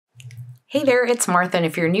Hey there, it's Martha, and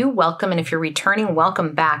if you're new, welcome, and if you're returning,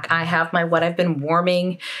 welcome back. I have my what I've been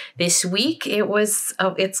warming this week.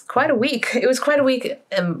 It's quite a week. It was quite a week,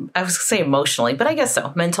 I was going to say emotionally, but I guess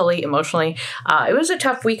so, mentally, emotionally. It was a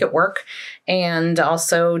tough week at work, and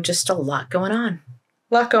also just a lot going on.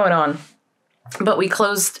 But we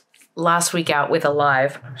closed last week out with a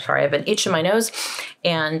live. Sorry, I've been itching my nose,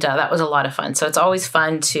 and that was a lot of fun. So it's always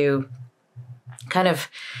fun to kind of,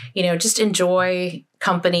 just enjoy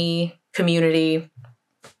company, community,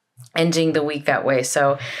 ending the week that way.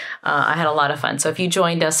 So I had a lot of fun. So if you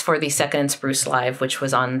joined us for the Second and Spruce Live, which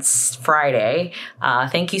was on Friday,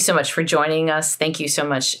 thank you so much for joining us. Thank you so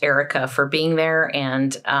much, Erica, for being there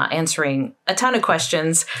and answering a ton of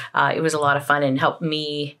questions. It was a lot of fun and helped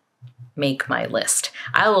me make my list.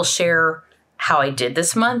 I will share how I did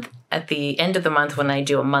this month at the end of the month when I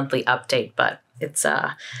do a monthly update, but it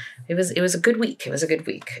was a good week. It was a good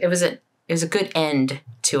week. It was a good end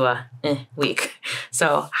to a week.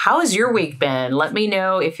 So how has your week been? Let me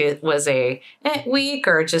know if it was a week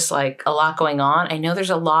or just like a lot going on. I know there's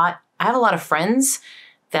a lot. I have a lot of friends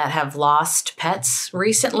that have lost pets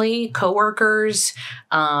recently, coworkers,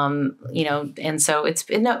 and so it's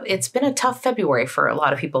been a tough February for a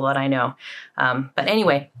lot of people that I know. But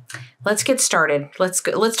anyway, let's get started. Let's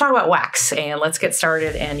talk about wax and let's get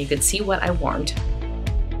started, and you can see what I warmed.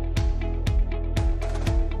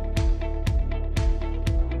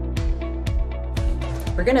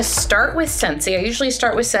 We're going to start with Scentsy. I usually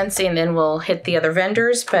start with Scentsy and then we'll hit the other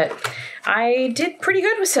vendors, but I did pretty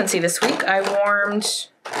good with Scentsy this week. I warmed,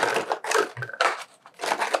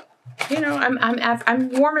 I'm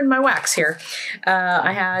warming my wax here.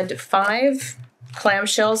 I had 5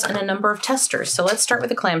 clamshells and a number of testers. So let's start with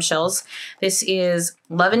the clamshells. This is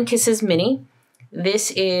Love and Kisses Minnie.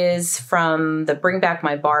 This is from the Bring Back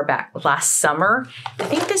My Bar back last summer. I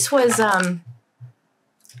think this was,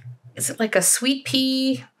 is it like a sweet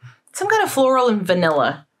pea? Some kind of floral and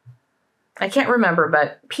vanilla. I can't remember,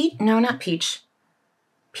 but not peach.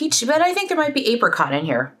 Peach, but I think there might be apricot in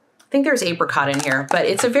here. I think there's apricot in here, but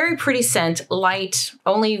it's a very pretty scent, light,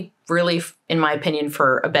 only really, in my opinion,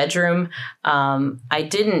 for a bedroom. I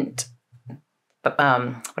didn't, what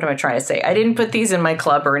am I trying to say? I didn't put these in my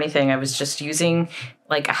club or anything. I was just using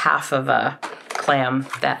like a half of a clam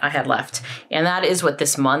that I had left. And that is what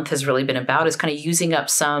this month has really been about, is kind of using up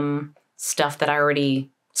some stuff that I already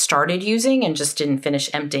started using and just didn't finish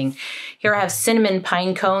emptying. Here I have cinnamon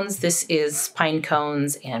pine cones. This is pine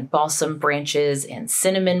cones and balsam branches and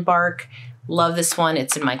cinnamon bark. Love this one.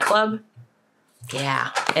 It's in my club.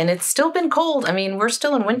 Yeah, and it's still been cold. I mean, we're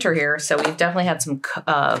still in winter here, so we've definitely had some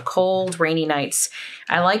cold, rainy nights.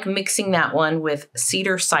 I like mixing that one with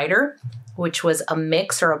Cedar Cider, which was a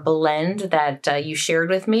mix or a blend that you shared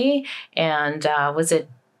with me. And was it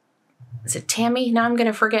Tammy? Now I'm going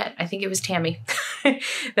to forget. I think it was Tammy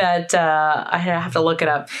that I have to look it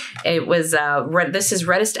up. It was, this is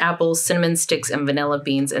reddest apples, cinnamon sticks, and vanilla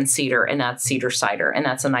beans and cedar, and that's Cedar Cider, and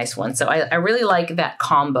that's a nice one. So I really like that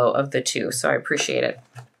combo of the two, so I appreciate it.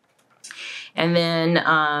 And then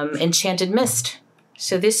Enchanted Mist.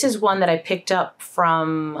 So this is one that I picked up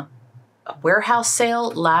from a warehouse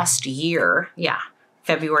sale last year. Yeah,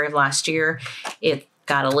 February of last year. It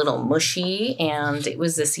got a little mushy, and it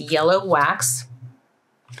was this yellow wax.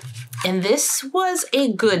 And this was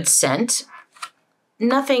a good scent.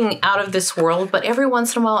 Nothing out of this world, but every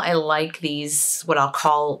once in a while I like these, what I'll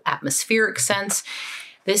call atmospheric scents.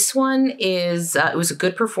 This one is, it was a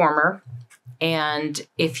good performer. And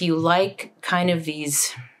if you like kind of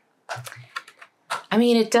these, I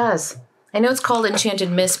mean, it does. I know it's called Enchanted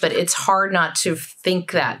Mist, but it's hard not to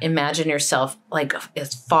think that. Imagine yourself like a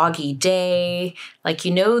foggy day, like,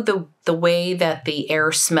 the way that the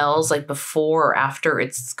air smells like before or after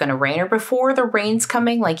it's going to rain or before the rain's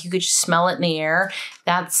coming, like you could just smell it in the air.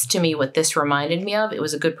 That's to me what this reminded me of. It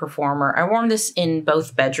was a good performer. I warmed this in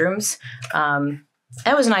both bedrooms.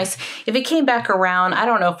 That was nice. If it came back around, I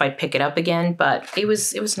don't know if I'd pick it up again, but it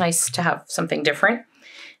was nice to have something different.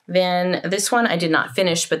 Then this one I did not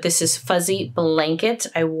finish, but this is Fuzzy Blanket.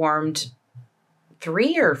 I warmed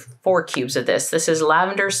 3 or 4 cubes of this. This is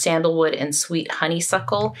lavender, sandalwood, and sweet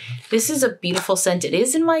honeysuckle. This is a beautiful scent. It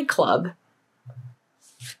is in my club.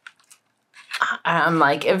 I'm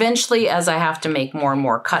like, eventually, as I have to make more and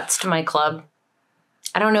more cuts to my club,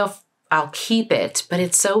 I don't know if I'll keep it, but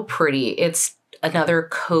it's so pretty. It's another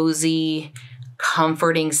cozy,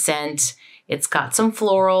 comforting scent. It's got some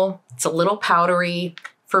floral. It's a little powdery.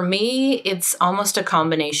 For me, it's almost a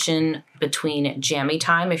combination between Jammy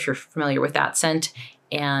Time, if you're familiar with that scent,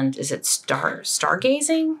 and is it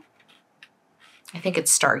Stargazing? I think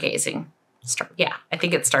it's Stargazing. Yeah, I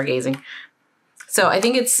think it's Stargazing. So I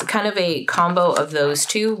think it's kind of a combo of those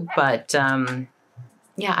two, but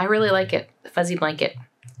yeah, I really like it. The fuzzy blanket.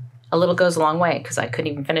 A little goes a long way because I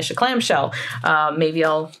couldn't even finish a clamshell. Maybe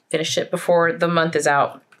I'll finish it before the month is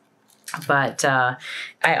out. But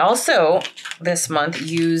I also, this month,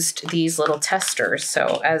 used these little testers.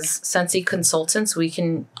 So as Scentsy consultants, we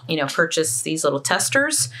can, purchase these little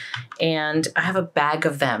testers. And I have a bag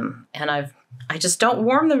of them. And I just don't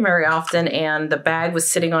warm them very often. And the bag was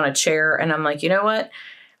sitting on a chair. And I'm like, you know what?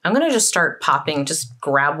 I'm going to just start popping, just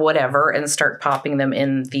grab whatever and start popping them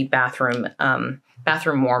in the bathroom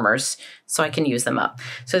warmers so I can use them up.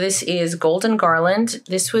 So this is Golden Garland.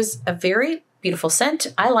 This was a very beautiful scent.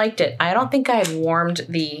 I liked it. I don't think I had warmed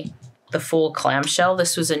the full clamshell.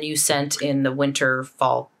 This was a new scent in the winter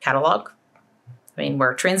fall catalog. I mean,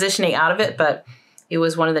 we're transitioning out of it, but it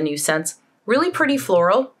was one of the new scents. Really pretty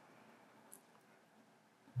floral.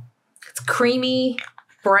 It's creamy,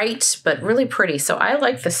 bright, but really pretty. So I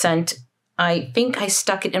like the scent. I think I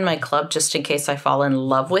stuck it in my club just in case I fall in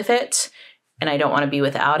love with it and I don't want to be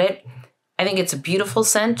without it. I think it's a beautiful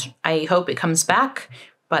scent. I hope it comes back,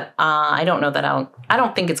 but I don't know that I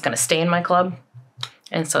don't think it's going to stay in my club.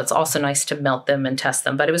 And so it's also nice to melt them and test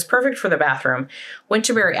them, but it was perfect for the bathroom.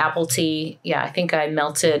 Winterberry Apple Tea. Yeah, I think I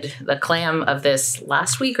melted the clam of this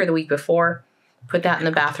last week or the week before. Put that in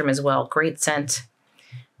the bathroom as well. Great scent.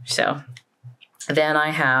 So then I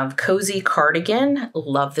have Cozy Cardigan.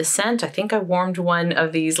 Love the scent. I think I warmed one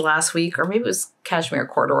of these last week, or maybe it was Cashmere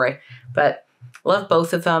Corduroy, but love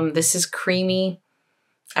both of them. This is creamy.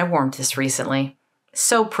 I warmed this recently.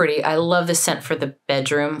 So pretty. I love the scent for the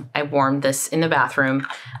bedroom. I warmed this in the bathroom.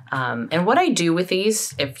 And what I do with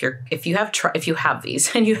these, if you have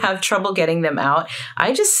these and you have trouble getting them out,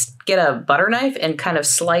 I just get a butter knife and kind of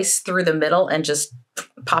slice through the middle and just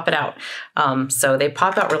pop it out. So they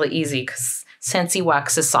pop out really easy because Scentsy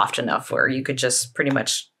wax is soft enough where you could just pretty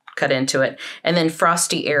much cut into it. And then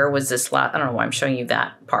Frosty Air was this I don't know why I'm showing you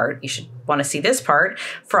that part. You should want to see this part.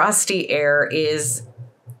 Frosty Air is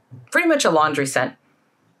pretty much a laundry scent,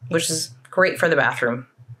 which is great for the bathroom.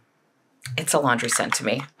 It's a laundry scent to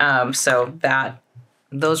me. So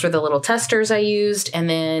those were the little testers I used. And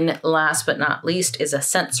then last but not least is a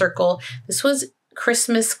scent circle. This was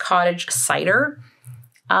Christmas Cottage Cider.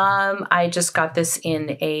 I just got this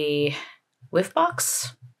in a whiff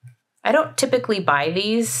box. I don't typically buy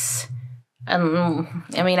these. I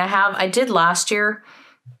mean, I did last year,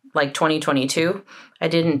 like 2022. I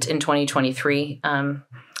didn't in 2023.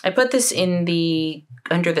 I put this in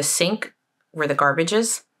under the sink where the garbage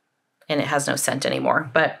is, and it has no scent anymore.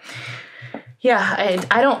 But yeah,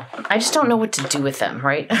 I just don't know what to do with them,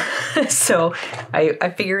 right? So I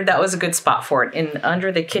figured that was a good spot for it,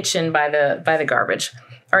 under the kitchen by the garbage.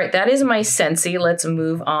 All right, that is my Scentsy. Let's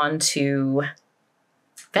move on to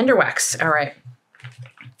vendor wax. All right,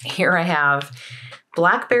 here I have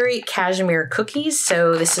Blackberry Cashmere cookies.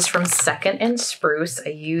 So this is from Second and Spruce.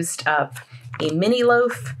 I used up a mini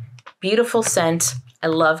loaf. Beautiful scent. I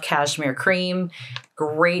love cashmere cream.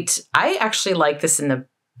 Great. I actually like this in the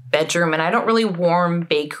bedroom, and I don't really warm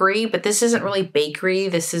bakery, but this isn't really bakery.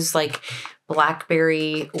 This is like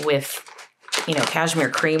blackberry with, cashmere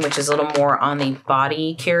cream, which is a little more on the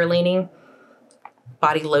body care leaning.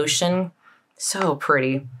 Body lotion. So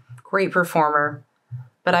pretty. Great performer.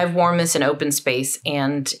 But I've worn this in open space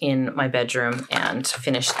and in my bedroom and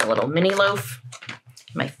finished the little mini loaf.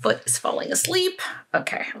 My foot is falling asleep.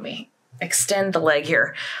 Okay, let me extend the leg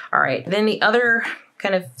here. All right, then the other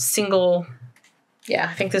kind of single,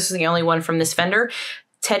 I think this is the only one from this vendor,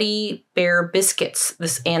 Teddy Bear Biscuits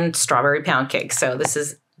and Strawberry Pound Cake. So this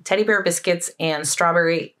is Teddy Bear Biscuits and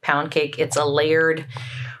Strawberry Pound Cake. It's a layered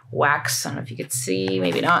wax. I don't know if you could see,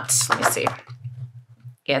 maybe not. Let me see.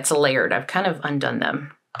 Yeah, it's a layered. I've kind of undone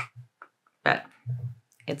them, but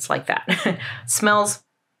it's like that. Smells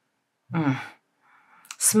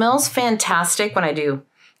fantastic when I do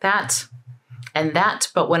that and that,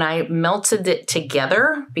 but when I melted it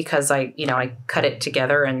together, because I cut it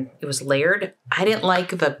together and it was layered, I didn't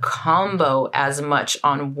like the combo as much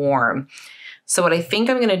on warm. So what I think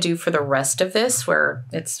I'm going to do for the rest of this, where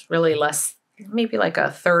it's really less, maybe like a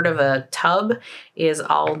third of a tub, is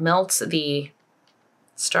I'll melt the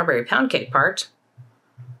strawberry pound cake part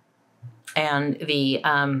and the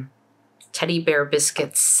teddy bear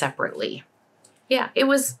biscuits separately. Yeah,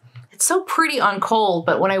 it's so pretty on cold,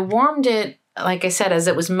 but when I warmed it, like I said, as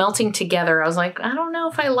it was melting together, I was like, I don't know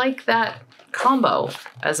if I like that combo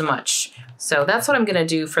as much. So that's what I'm going to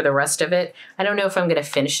do for the rest of it. I don't know if I'm going to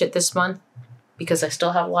finish it this month because I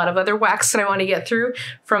still have a lot of other wax that I want to get through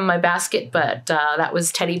from my basket, but that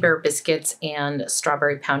was teddy bear biscuits and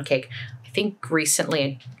strawberry pound cake. I think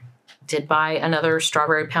recently I did buy another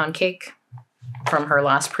strawberry pound cake from her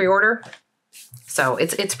last pre-order. So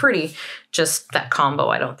it's pretty. Just that combo,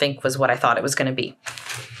 I don't think, was what I thought it was going to be.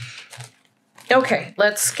 Okay,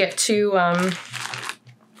 let's get to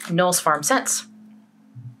Knowles Farm Scents.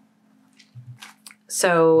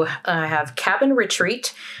 So I have Cabin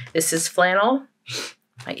Retreat. This is flannel.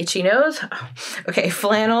 My itchy nose. Okay,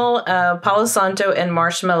 flannel, Palo Santo, and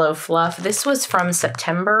marshmallow fluff. This was from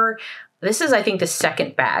September. This is, I think, the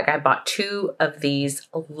second bag. I bought 2 of these.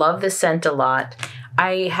 Love the scent a lot.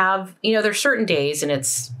 I have, there's certain days, and I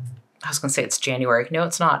was going to say it's January. No,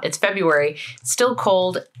 it's not. It's February. It's still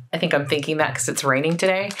cold. I think I'm thinking that because it's raining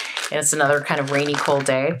today, and it's another kind of rainy, cold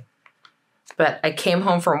day. But I came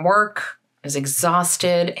home from work. I was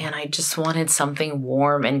exhausted, and I just wanted something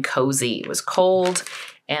warm and cozy. It was cold,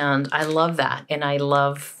 and I love that. And I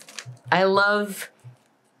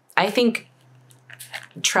think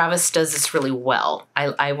Travis does this really well.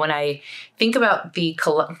 When I think about the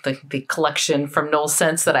collection from Knowles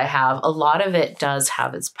Scents that I have, a lot of it does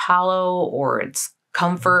have its Palo or its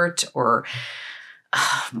Comfort or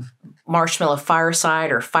Marshmallow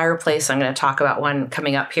Fireside or Fireplace. I'm going to talk about one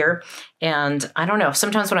coming up here. And I don't know,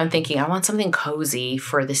 sometimes when I'm thinking I want something cozy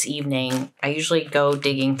for this evening, I usually go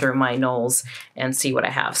digging through my Knowles and see what I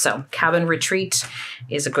have. So Cabin Retreat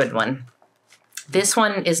is a good one. This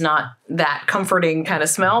one is not that comforting kind of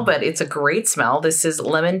smell, but it's a great smell. This is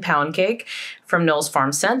Lemon Pound Cake from Knowles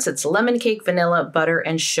Farm Scents. It's lemon cake, vanilla, butter,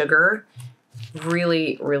 and sugar.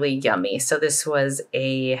 Really, really yummy. So this was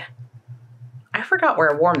I forgot where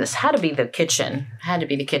I warmed this. Had to be the kitchen. Had to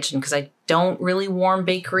be the kitchen because I don't really warm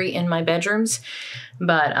bakery in my bedrooms.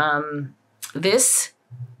 But this,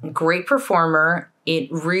 great performer. It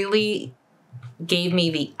really gave me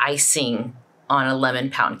the icing on a lemon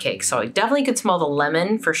pound cake. So I definitely could smell the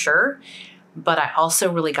lemon for sure. But I also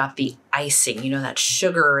really got the icing, that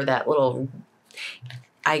sugar, that little...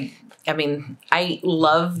 I mean, I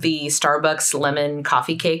love the Starbucks lemon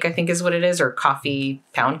coffee cake, I think is what it is, or coffee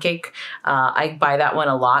pound cake. I buy that one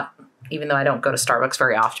a lot, even though I don't go to Starbucks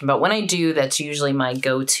very often. But when I do, that's usually my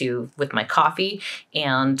go-to with my coffee,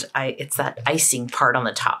 and it's that icing part on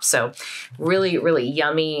the top. So really, really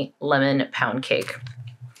yummy lemon pound cake.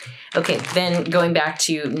 Okay, then going back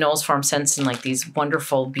to Knowles Farm Scents and like these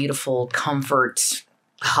wonderful, beautiful comfort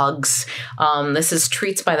hugs. This is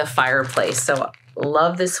Treats by the Fireplace. So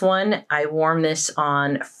love this one. I warmed this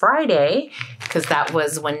on Friday because that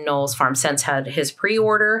was when Knowles Farm Scents had his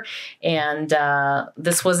pre-order, and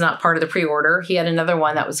this was not part of the pre-order. He had another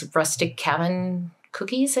one that was rustic cabin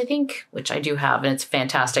cookies, I think, which I do have, and it's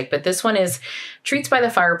fantastic. But this one is Treats by the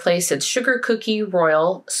Fireplace. It's sugar cookie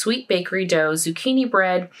royal, sweet bakery dough, zucchini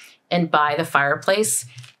bread, and by the fireplace.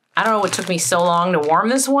 I don't know what took me so long to warm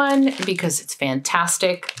this one because it's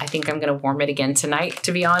fantastic. I think I'm going to warm it again tonight,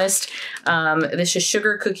 to be honest. This is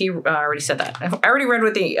sugar cookie. I already said that. I already read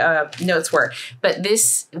what the notes were, but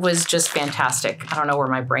this was just fantastic. I don't know where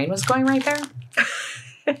my brain was going right there.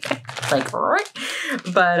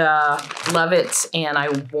 But love it. And I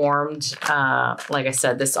warmed, like I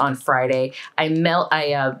said, this on Friday.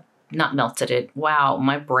 Not melted it. Wow,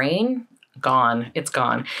 my brain gone. It's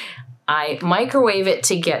gone. I microwave it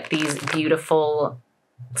to get these beautiful,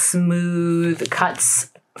 smooth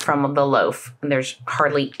cuts from the loaf. And there's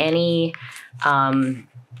hardly any,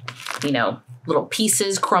 little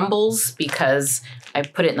pieces, crumbles, because I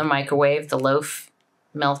put it in the microwave. The loaf,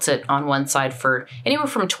 melt it on one side for anywhere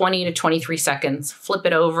from 20 to 23 seconds. Flip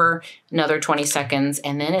it over, another 20 seconds,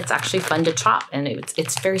 and then it's actually fun to chop. And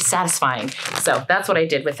it's very satisfying. So that's what I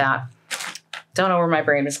did with that. Don't know where my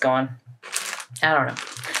brain is going. I don't know.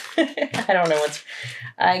 I don't know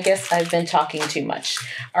I guess I've been talking too much.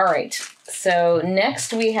 All right. So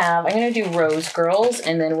next we have, I'm going to do Rose Girls,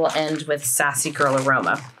 and then we'll end with Sassy Girl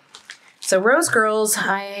Aroma. So Rose Girls,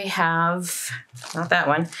 I have, not that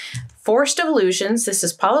one, Forest of Illusions. This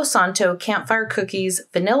is Palo Santo, Campfire Cookies,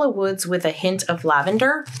 Vanilla Woods with a hint of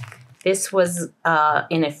lavender. This was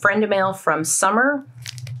in a friend mail from summer.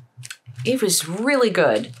 It was really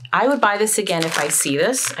good. I would buy this again if I see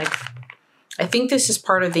this. I think this is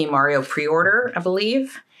part of the Mario pre-order, I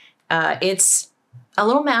believe. It's a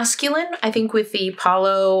little masculine, I think, with the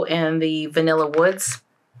Palo and the Vanilla Woods.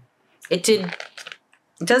 It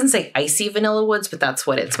doesn't say icy Vanilla Woods, but that's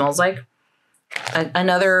what it smells like.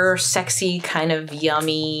 Another sexy kind of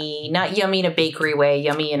yummy, not yummy in a bakery way,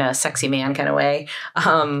 yummy in a sexy man kind of way,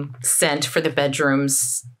 scent for the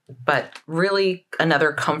bedrooms. But really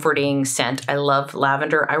another comforting scent. I love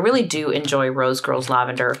lavender. I really do enjoy Rose Girls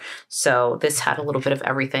lavender. So this had a little bit of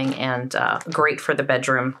everything, and great for the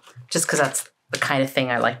bedroom, just because that's the kind of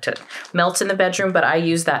thing I like to melt in the bedroom. But I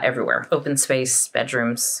use that everywhere. Open space,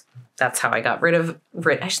 bedrooms, that's how I got rid of,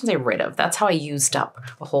 I shouldn't say rid of, that's how I used up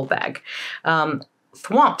a whole bag.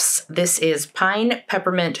 Thwomps. This is pine,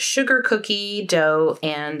 peppermint, sugar cookie dough,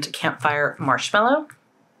 and campfire marshmallow.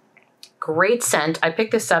 Great scent. I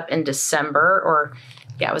picked this up in December, or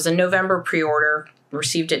yeah, it was a November pre-order,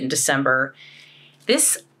 received it in December.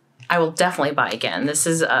 This I will definitely buy again. This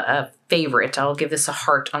is a favorite. I'll give this a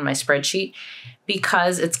heart on my spreadsheet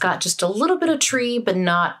because it's got just a little bit of tree, but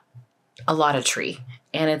not a lot of tree.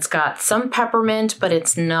 And it's got some peppermint, but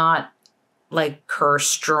it's not like her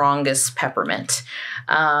strongest peppermint.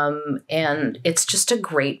 And it's just a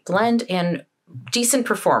great blend and decent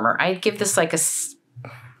performer. I'd give this like a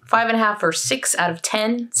 5.5 or 6 out of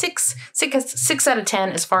 10. 6 out of 10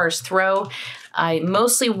 as far as throw. I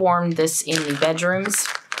mostly warmed this in the bedrooms.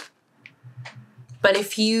 But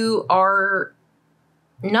if you are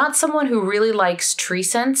not someone who really likes tree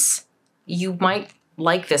scents, you might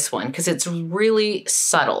like this one because it's really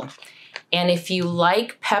subtle. And if you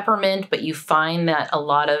like peppermint, but you find that a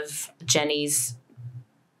lot of Jenny's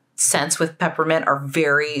scents with peppermint are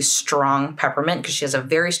very strong peppermint because she has a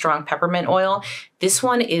very strong peppermint oil, this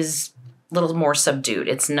one is a little more subdued.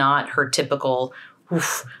 It's not her typical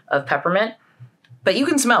woof of peppermint, but you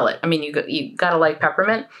can smell it. I mean, you gotta like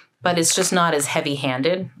peppermint, but it's just not as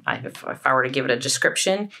heavy-handed if I were to give it a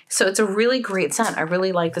description. So it's a really great scent. I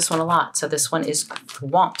really like this one a lot. So this one is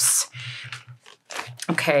Thwomps.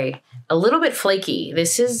 Okay, a Little Bit Flaky.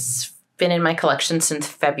 This has been in my collection since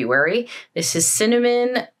February. This is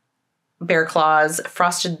cinnamon, bear claws,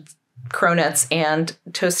 frosted cronuts, and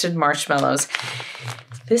toasted marshmallows.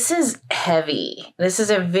 This is heavy. This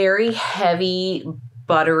is a very heavy,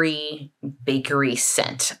 buttery bakery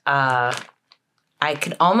scent. I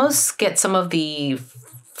could almost get some of the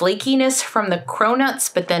flakiness from the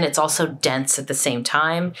cronuts, but then it's also dense at the same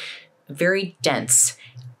time. Very dense.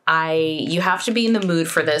 You have to be in the mood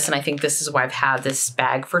for this, and I think this is why I've had this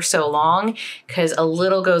bag for so long, because a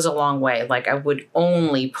little goes a long way. Like I would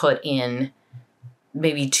only put in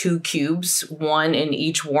maybe 2 cubes, 1 in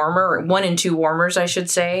each warmer, 1 in 2 warmers, I should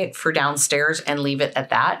say, for downstairs and leave it at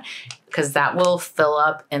that, because that will fill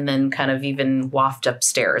up and then kind of even waft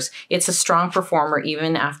upstairs. It's a strong performer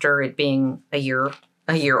even after it being a year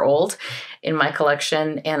old in my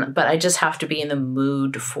collection, but I just have to be in the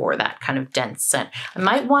mood for that kind of dense scent. I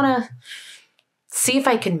might want to see if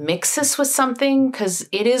I can mix this with something because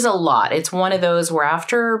it is a lot. It's one of those where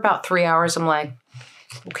after about 3 hours, I'm like,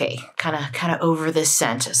 okay, kind of over this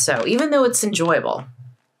scent. So even though it's enjoyable,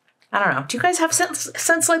 I don't know. Do you guys have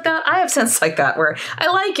scents like that? I have scents like that where I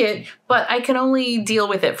like it, but I can only deal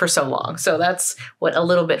with it for so long. So that's what A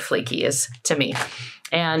Little Bit Flaky is to me.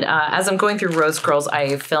 And as I'm going through Rose Girls,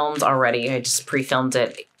 I filmed already. I just pre-filmed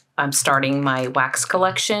it. I'm starting my wax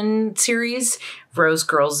collection series. Rose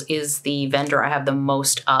Girls is the vendor I have the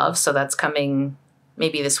most of. So that's coming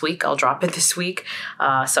maybe this week. I'll drop it this week.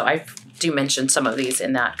 So I do mention some of these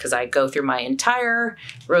in that because I go through my entire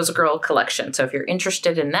Rose Girl collection. So if you're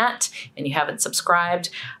interested in that and you haven't subscribed,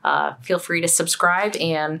 feel free to subscribe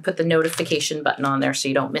and put the notification button on there so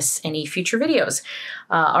you don't miss any future videos.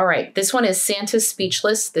 All right, this one is Santa's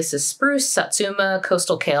Speechless. This is Spruce, Satsuma,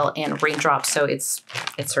 Coastal Kale, and Raindrop. So it's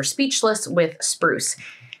her Speechless with Spruce.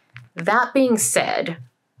 That being said,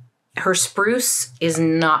 her spruce is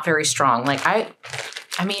not very strong. Like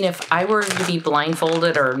I mean, if I were to be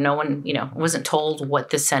blindfolded or no one, wasn't told what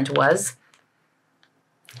this scent was,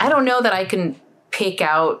 I don't know that I can pick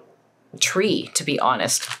out tree, to be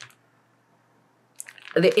honest.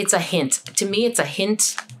 It's a hint. To me, it's a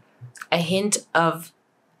hint of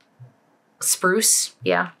spruce.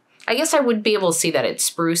 Yeah. I guess I would be able to see that it's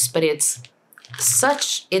spruce, but it's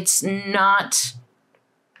not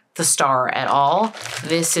the star at all.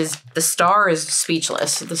 The star is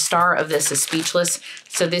Speechless. The star of this is Speechless.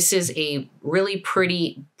 So this is a really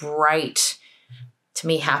pretty, bright, to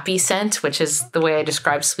me, happy scent, which is the way I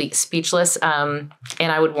describe Speechless. And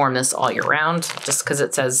I would warm this all year round just because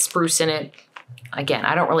it says spruce in it. Again,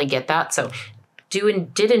 I don't really get that. So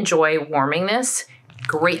did enjoy warming this.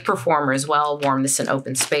 Great performer as well. Warm this in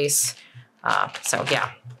open space. So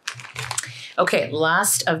yeah. Okay,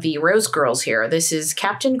 last of the Rose Girls here. This is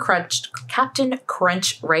Captain Crunch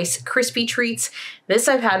Rice Krispie Treats. This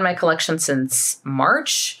I've had in my collection since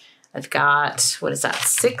March. I've got,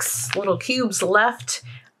 6 little cubes left.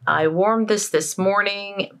 I warmed this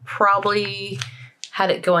morning, probably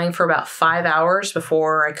had it going for about 5 hours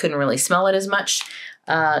before I couldn't really smell it as much.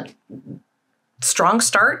 Strong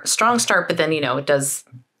start, but then, it does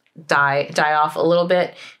die off a little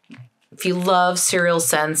bit. If you love cereal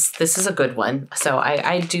scents, this is a good one. So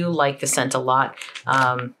I do like the scent a lot.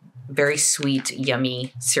 very sweet,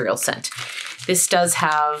 yummy cereal scent. This does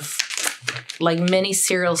have, like many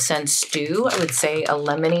cereal scents do, I would say a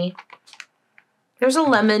lemony. There's a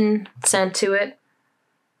lemon scent to it.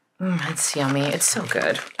 It's yummy. It's so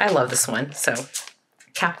good. I love this one. So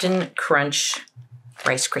Captain Crunch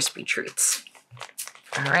Rice Krispie Treats.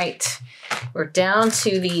 All right. We're down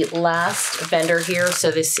to the last vendor here.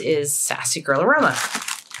 So this is Sassy Girl Aroma.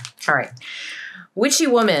 All right. Witchy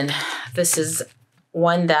Woman. This is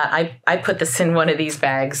one that I put this in one of these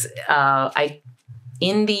bags.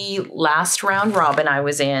 In the last round robin I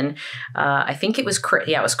was in, I think it was Chris.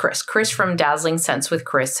 Yeah, it was Chris. Chris from Dazzling Scents with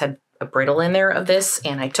Chris had a brittle in there of this,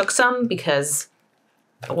 and I took some because,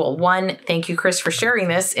 well, one, thank you, Chris, for sharing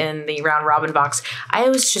this in the round robin box. I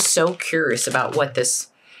was just so curious about what this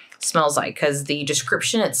smells like, because the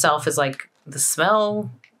description itself is like the smell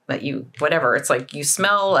that you, whatever, it's like you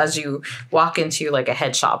smell as you walk into like a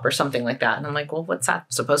head shop or something like that. And I'm like, well, what's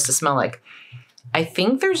that supposed to smell like? I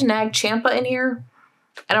think there's Nag Champa in here.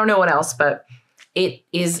 I don't know what else, but it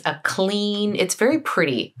is a clean, it's very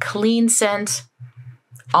pretty, clean scent,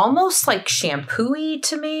 almost like shampoo-y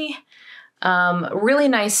to me. Really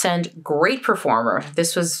nice scent, great performer.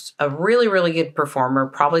 This was a really, really good performer.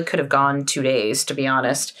 Probably could have gone 2 days, to be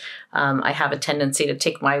honest. I have a tendency to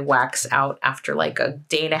take my wax out after like a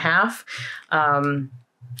day and a half on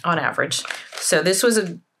average. So this was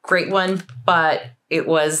a great one, but it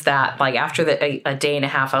was that like after a day and a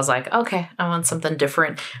half, I was like, okay, I want something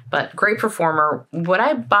different, but great performer. Would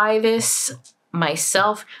I buy this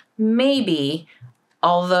myself? Maybe,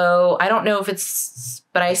 although I don't know if it's,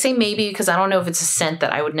 but I say maybe because I don't know if it's a scent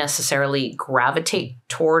that I would necessarily gravitate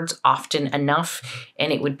towards often enough.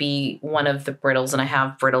 And it would be one of the brittles. And I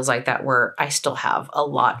have brittles like that where I still have a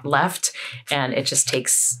lot left and it just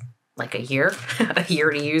takes like a year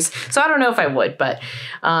to use. So I don't know if I would, but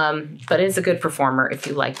it's a good performer if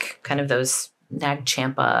you like kind of those Nag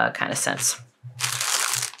Champa kind of scents.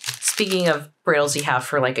 Speaking of brittles you have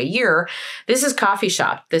for like a year, this is Coffee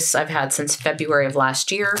Shop. This I've had since February of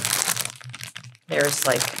last year. There's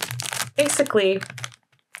like basically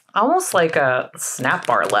almost like a snap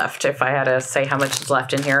bar left if I had to say how much is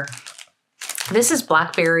left in here. This is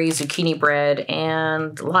Blackberry, Zucchini Bread,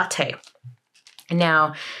 and Latte.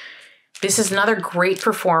 Now, this is another great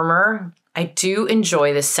performer. I do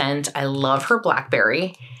enjoy this scent. I love her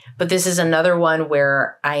Blackberry, but this is another one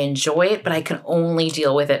where I enjoy it, but I can only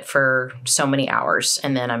deal with it for so many hours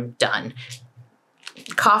and then I'm done.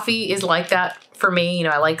 Coffee is like that for me. You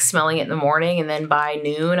know, I like smelling it in the morning and then by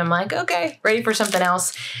noon, I'm like, okay, ready for something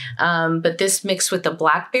else. But this mixed with the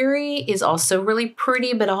Blackberry is also really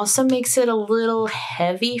pretty, but also makes it a little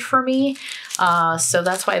heavy for me. So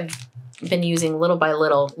that's why I've been using little by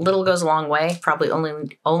little. Little goes a long way. Probably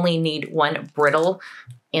only need one brittle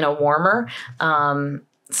in a warmer.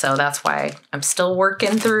 So that's why I'm still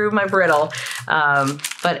working through my brittle.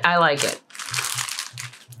 But I like it.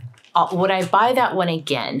 Would I buy that one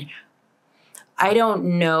again? I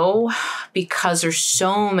don't know, because there's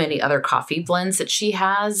so many other coffee blends that she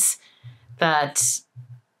has that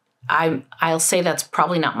I'll say that's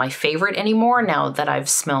probably not my favorite anymore now that I've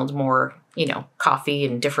smelled more, you know, coffee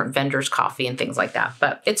and different vendors' coffee and things like that.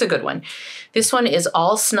 But it's a good one. This one is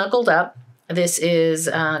all snuggled up. This is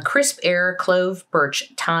Crisp Air, Clove,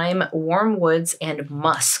 Birch, Thyme, Warm Woods, and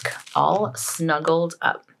Musk, all snuggled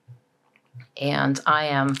up. And I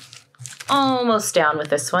am almost down with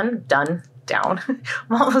this one. Down. I'm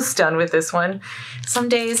almost done with this one. Some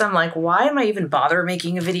days I'm like, why am I even bother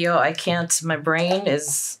making a video? I can't. My brain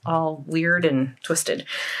is all weird and twisted.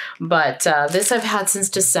 But this I've had since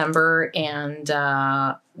December and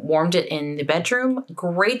warmed it in the bedroom.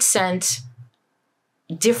 Great scent.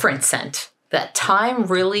 Different scent. That thyme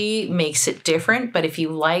really makes it different. But if you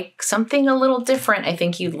like something a little different, I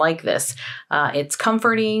think you'd like this. It's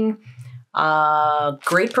comforting.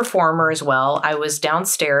 Great performer as well. I was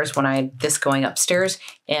downstairs when this going upstairs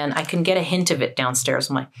and I can get a hint of it downstairs.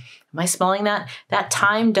 I'm like, am I smelling that? That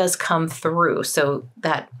thyme does come through. So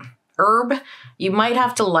that herb, you might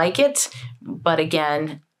have to like it, but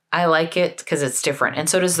again, I like it because it's different. And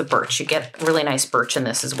so does the birch. You get really nice birch in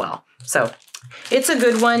this as well. So it's a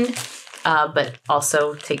good one, but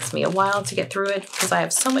also takes me a while to get through it because I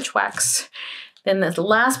have so much wax. Then the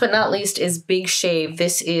last but not least is Big Shave.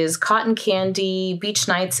 This is Cotton Candy, Beach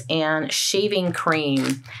Nights, and Shaving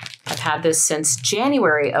Cream. I've had this since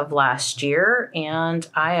January of last year, and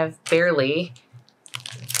I have barely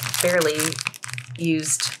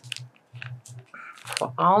used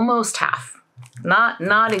almost half. Not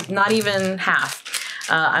even half.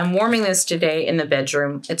 I'm warming this today in the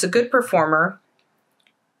bedroom. It's a good performer,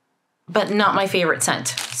 but not my favorite scent.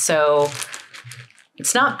 So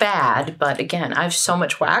It's not bad, but again, I have so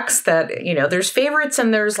much wax that, you know, there's favorites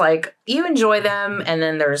and there's like, you enjoy them, and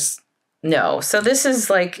then there's no. So this is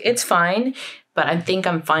like, it's fine, but I think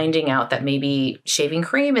I'm finding out that maybe shaving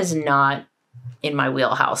cream is not in my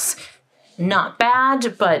wheelhouse. Not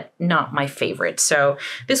bad, but not my favorite. So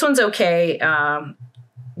this one's okay.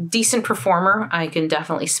 Decent performer. I can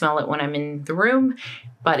definitely smell it when I'm in the room,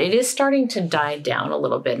 but it is starting to die down a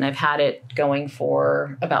little bit, and I've had it going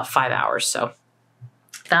for about 5 hours. So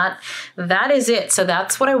that is it. So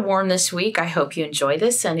that's what I worn this week. I hope you enjoy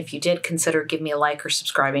this. And if you did, consider giving me a like or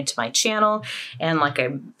subscribing to my channel. And like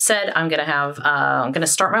I said, I'm going to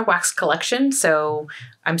start my wax collection. So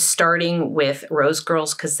I'm starting with Rose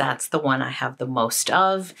Girls because that's the one I have the most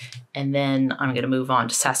of. And then I'm going to move on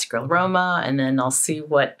to Sassy Girl Aroma, and then I'll see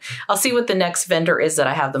what the next vendor is that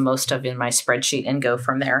I have the most of in my spreadsheet and go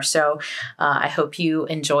from there. So I hope you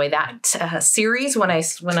enjoy that series when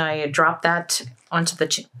I drop that onto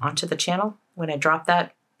the channel, when I drop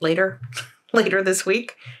that later this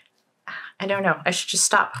week. I don't know. I should just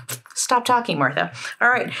stop talking, Martha. All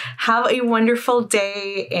right. Have a wonderful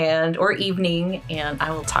day or evening, and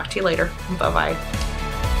I will talk to you later. Bye-bye.